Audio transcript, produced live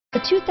The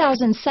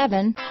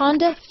 2007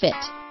 Honda Fit.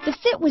 The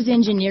Fit was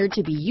engineered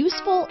to be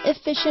useful,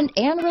 efficient,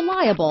 and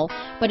reliable,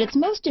 but its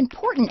most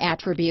important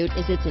attribute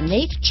is its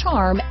innate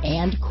charm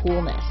and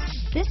coolness.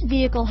 This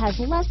vehicle has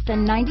less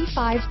than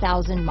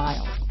 95,000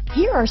 miles.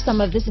 Here are some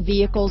of this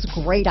vehicle's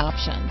great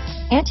options: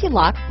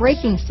 anti-lock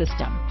braking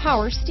system,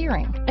 power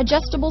steering,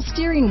 adjustable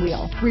steering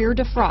wheel, rear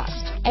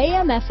defrost,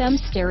 AM/FM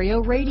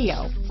stereo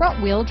radio,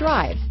 front wheel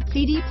drive,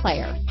 CD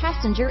player,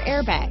 passenger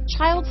airbag,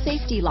 child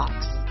safety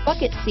locks,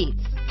 bucket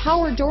seats,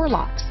 power door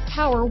locks,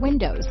 power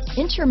windows,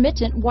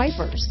 intermittent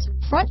wipers,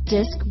 front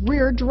disc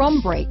rear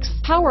drum brakes,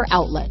 power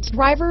outlet,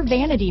 driver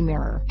vanity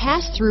mirror,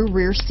 pass-through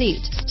rear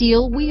seat,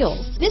 steel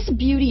wheels. This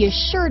beauty is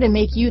sure to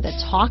make you the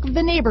talk of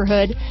the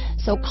neighborhood,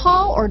 so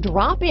call or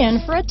drop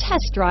in for a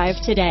test drive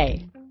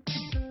today.